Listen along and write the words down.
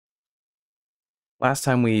Last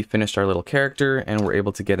time we finished our little character and we're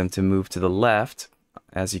able to get him to move to the left.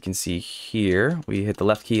 As you can see here, we hit the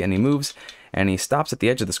left key and he moves, and he stops at the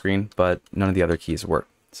edge of the screen, but none of the other keys work.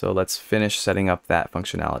 So let's finish setting up that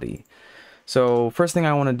functionality. So first thing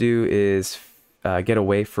I want to do is get a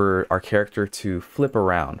way for our character to flip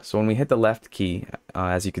around. So when we hit the left key,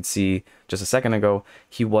 as you could see just a second ago,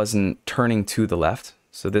 he wasn't turning to the left.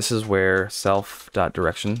 So this is where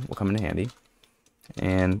self.direction will come in handy.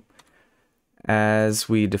 And as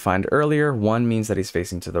we defined earlier, 1 means that he's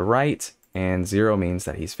facing to the right, and 0 means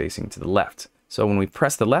that he's facing to the left. So when we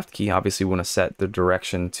press the left key, obviously we want to set the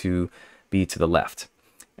direction to be to the left.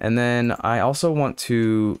 And then I also want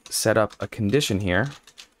to set up a condition here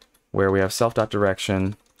where we have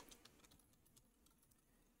self.direction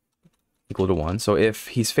equal to 1. So if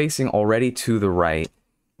he's facing already to the right,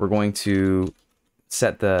 we're going to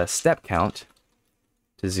set the step count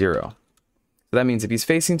to 0. So that means if he's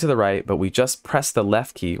facing to the right, but we just press the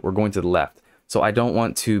left key, we're going to the left. So I don't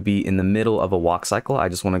want to be in the middle of a walk cycle. I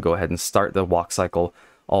just want to go ahead and start the walk cycle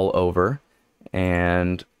all over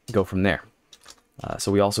and go from there.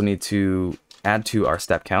 So we also need to add to our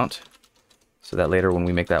step count so that later when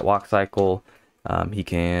we make that walk cycle, we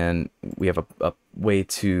have a way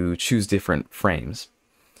to choose different frames.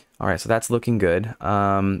 All right, so that's looking good.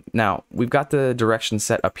 Now, we've got the direction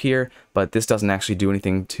set up here, but this doesn't actually do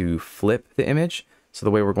anything to flip the image. So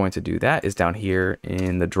the way we're going to do that is down here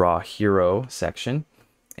in the Draw Hero section.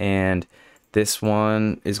 And this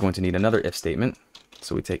one is going to need another if statement.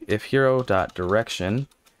 So we take if hero.direction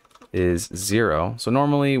is 0. So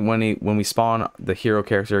normally when we spawn the hero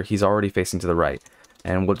character, he's already facing to the right.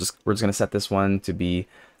 And we're just going to set this one to be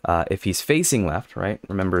if he's facing left, right?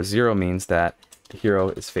 Remember, 0 means that the hero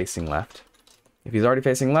is facing left. If he's already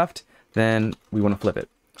facing left, then we want to flip it.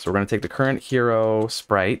 So we're going to take the current hero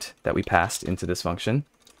sprite that we passed into this function,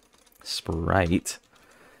 sprite,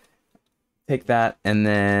 take that and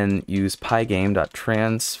then use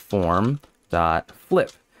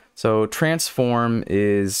pygame.transform.flip. So transform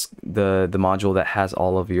is the module that has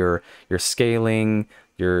all of your scaling,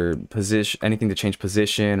 your position, anything to change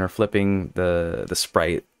position or flipping the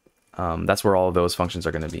sprite. That's where all of those functions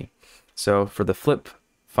are going to be. So for the flip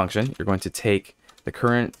function, you're going to take the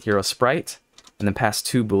current hero sprite and then pass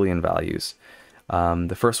 2 Boolean values.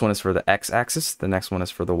 The first one is for the x-axis, the next one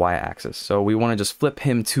is for the y-axis. So we want to just flip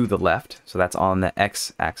him to the left, so that's on the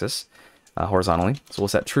x-axis horizontally. So we'll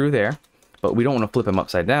set true there, but we don't want to flip him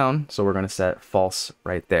upside down, so we're going to set false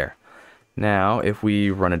right there. Now, if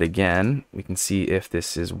we run it again, we can see if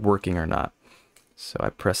this is working or not. So I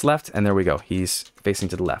press left, and there we go. He's facing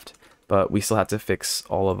to the left. But we still have to fix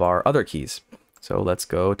all of our other keys. So let's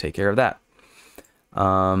go take care of that.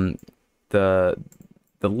 The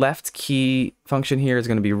left key function here is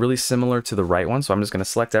going to be really similar to the right one. So I'm just going to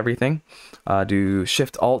select everything, do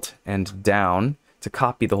Shift Alt and down to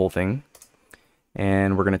copy the whole thing.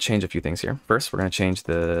 And we're going to change a few things here. First, we're going to change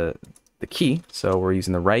the key. So we're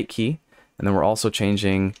using the right key. And then we're also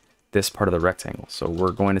changing this part of the rectangle. So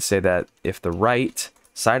we're going to say that if the right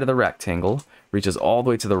side of the rectangle reaches all the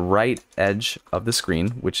way to the right edge of the screen,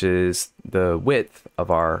 which is the width of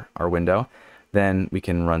our window, then we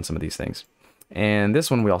can run some of these things. And this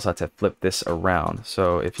one, we also have to flip this around.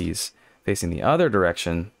 So if he's facing the other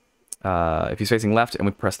direction, if he's facing left and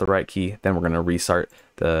we press the right key, then we're going to restart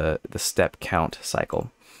the step count cycle.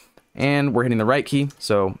 And we're hitting the right key,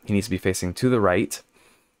 so he needs to be facing to the right.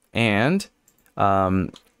 And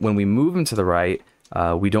when we move him to the right,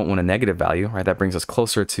 we don't want a negative value, right? That brings us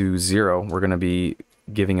closer to 0. We're going to be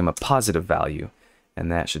giving him a positive value, and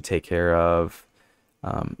that should take care of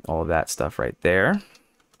all of that stuff right there.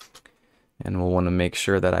 And we'll want to make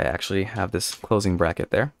sure that I actually have this closing bracket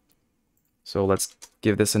there. So let's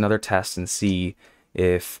give this another test and see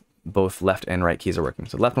if both left and right keys are working.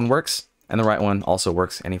 So the left one works, and the right one also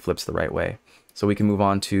works, and he flips the right way. So we can move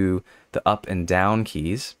on to the up and down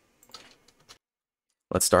keys.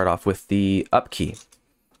 Let's start off with the up key.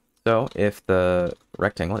 So if the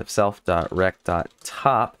rectangle, if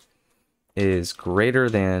self.rect.top is greater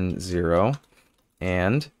than 0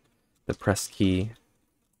 and the press key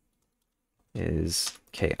is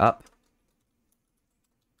K up,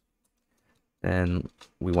 then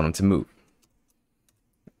we want him to move.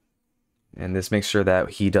 And this makes sure that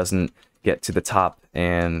he doesn't get to the top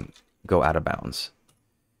and go out of bounds.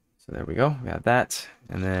 So there we go, we have that.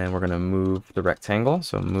 And then we're going to move the rectangle.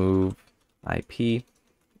 So move IP,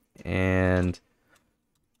 and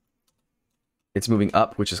it's moving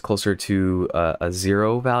up, which is closer to a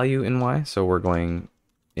 0 value in Y. So we're going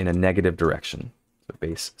in a negative direction, so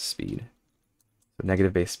base speed. So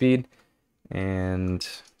negative base speed, and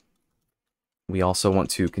we also want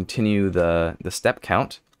to continue the step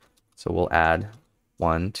count. So we'll add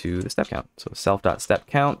 1 to the step count. So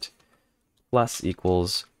self.stepCount plus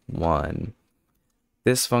equals 1.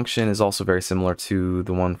 This function is also very similar to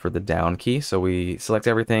the one for the down key. So we select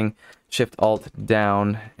everything, Shift Alt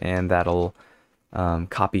down, and that'll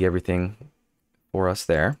copy everything for us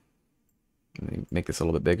there. Let me make this a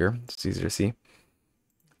little bit bigger. It's easier to see.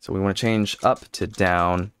 So we want to change up to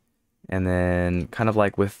down, and then kind of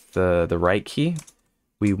like with the right key,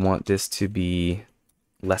 we want this to be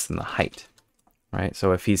less than the height, right?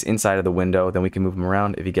 So if he's inside of the window, then we can move him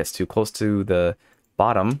around. If he gets too close to the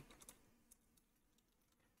bottom,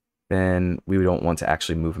 then we don't want to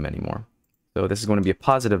actually move him anymore. So this is going to be a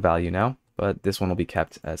positive value now, but this one will be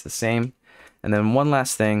kept as the same. And then one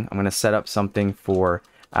last thing, I'm going to set up something for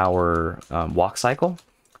our walk cycle.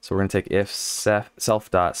 So we're going to take if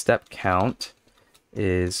self.stepCount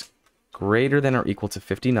is greater than or equal to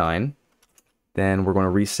 59, then we're going to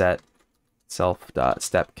reset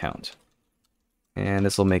self.stepCount. And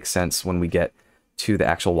this will make sense when we get to the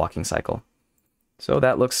actual walking cycle. So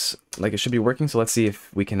that looks like it should be working. So let's see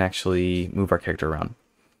if we can actually move our character around.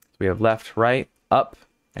 So we have left, right, up,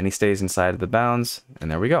 and he stays inside of the bounds.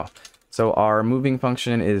 And there we go. So our moving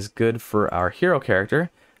function is good for our hero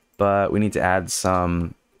character, but we need to add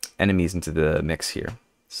some enemies into the mix here.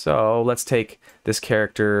 So let's take this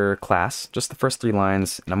character class, just the first 3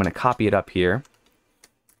 lines, and I'm going to copy it up here.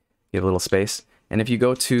 Give a little space. And if you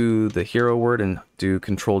go to the hero word and do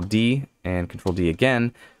Control D and Control D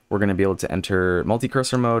again, we're going to be able to enter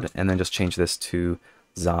multi-cursor mode and then just change this to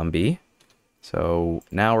zombie. So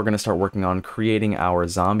now we're going to start working on creating our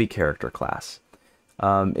zombie character class.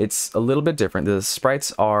 It's a little bit different. The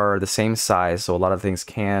sprites are the same size, so a lot of things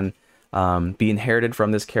can be inherited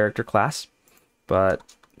from this character class. But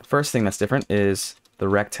the first thing that's different is the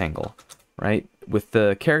rectangle, right? With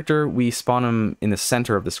the character, we spawn him in the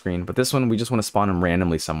center of the screen, but this one, we just want to spawn him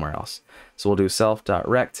randomly somewhere else. So we'll do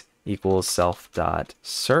self.rect equals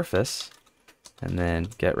self.surface, and then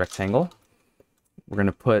get rectangle. We're going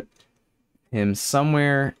to put him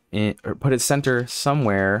somewhere in, or put his center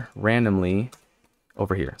somewhere randomly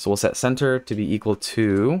over here. So we'll set center to be equal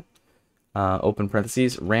to open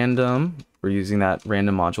parentheses random. We're using that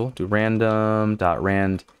random module. Do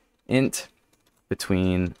random.rand int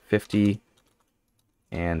between 50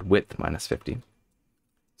 and width minus 50.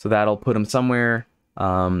 So that'll put him somewhere.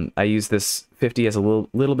 I use this 50 as a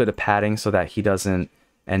little bit of padding so that he doesn't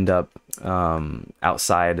end up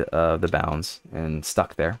outside of the bounds and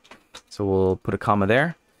stuck there. So we'll put a comma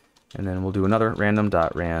there, and then we'll do another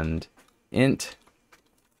random.rand int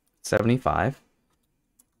 75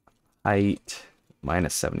 height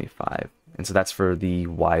minus 75. And so that's for the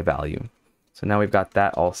y value. So now we've got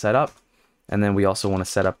that all set up. And then we also want to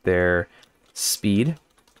set up their speed.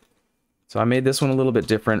 So I made this one a little bit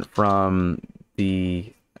different from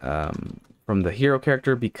the hero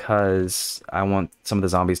character because I want some of the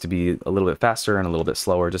zombies to be a little bit faster and a little bit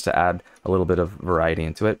slower, just to add a little bit of variety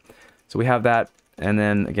into it. So we have that, and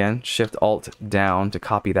then again, Shift Alt down to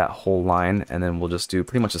copy that whole line, and then we'll just do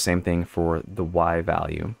pretty much the same thing for the Y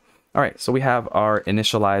value. All right, so we have our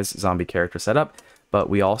initialize zombie character set up, but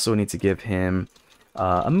we also need to give him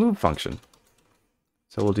a move function.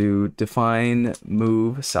 So we'll do define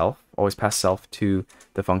move self, always pass self to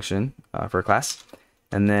the function for a class.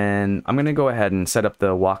 And then I'm going to go ahead and set up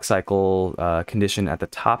the walk cycle condition at the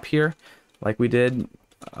top here, like we did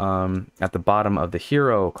at the bottom of the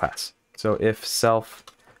hero class. So if self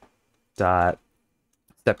dot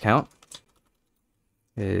step count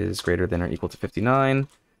is greater than or equal to 59,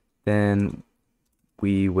 then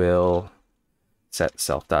we will set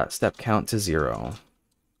self dot step count to 0.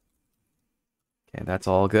 Okay, that's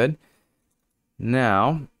all good.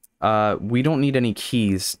 Now, we don't need any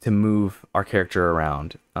keys to move our character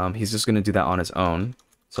around. He's just going to do that on his own.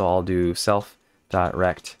 So I'll do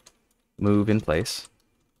self.rect move in place.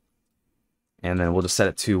 And then we'll just set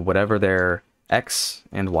it to whatever their x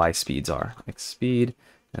and y speeds are. X speed,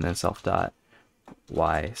 and then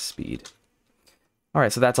self.y speed. All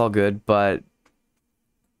right, so that's all good. But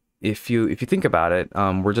if you think about it,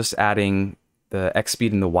 we're just adding the x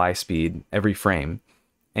speed and the y speed every frame.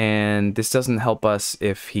 And this doesn't help us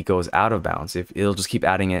if he goes out of bounds. If it'll just keep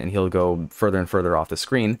adding it and he'll go further and further off the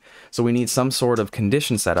screen. So we need some sort of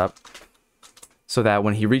condition set up so that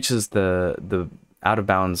when he reaches the out of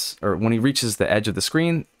bounds, or when he reaches the edge of the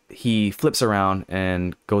screen, he flips around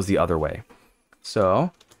and goes the other way.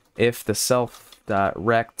 So if the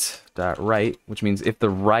self.rect.right, which means if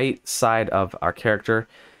the right side of our character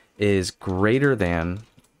is greater than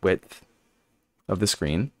width of the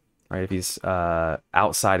screen, right? If he's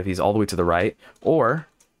outside, if he's all the way to the right, or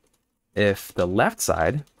if the left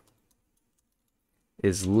side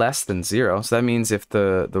is less than 0, so that means if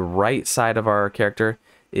the right side of our character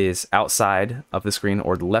is outside of the screen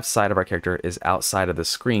or the left side of our character is outside of the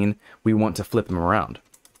screen, we want to flip them around.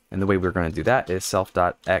 And the way we're going to do that is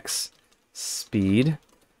self.x speed,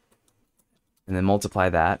 and then multiply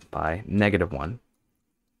that by -1.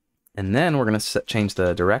 And then we're going to change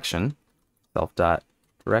the direction,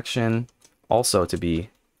 self.direction, also to be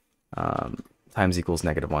times equals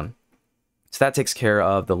 -1. So that takes care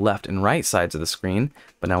of the left and right sides of the screen,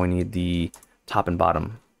 but now we need the top and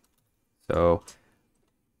bottom. So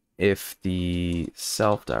if the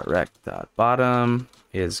self.rect.bottom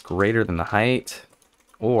is greater than the height,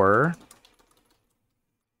 or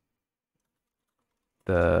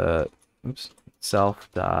the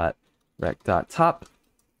self.rect.top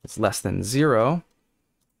is less than 0,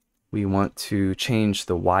 we want to change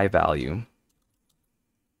the y value.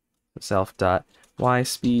 Self.y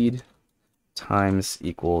speed times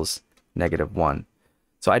equals -1.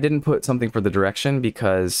 So I didn't put something for the direction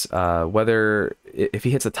because whether if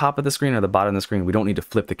he hits the top of the screen or the bottom of the screen, we don't need to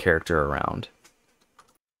flip the character around.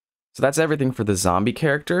 So that's everything for the zombie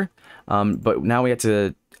character. But now we have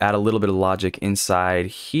to add a little bit of logic inside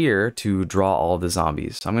here to draw all of the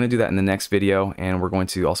zombies. So I'm going to do that in the next video, and we're going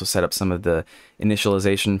to also set up some of the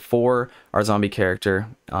initialization for our zombie character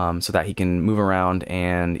so that he can move around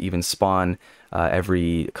and even spawn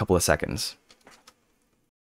every couple of seconds.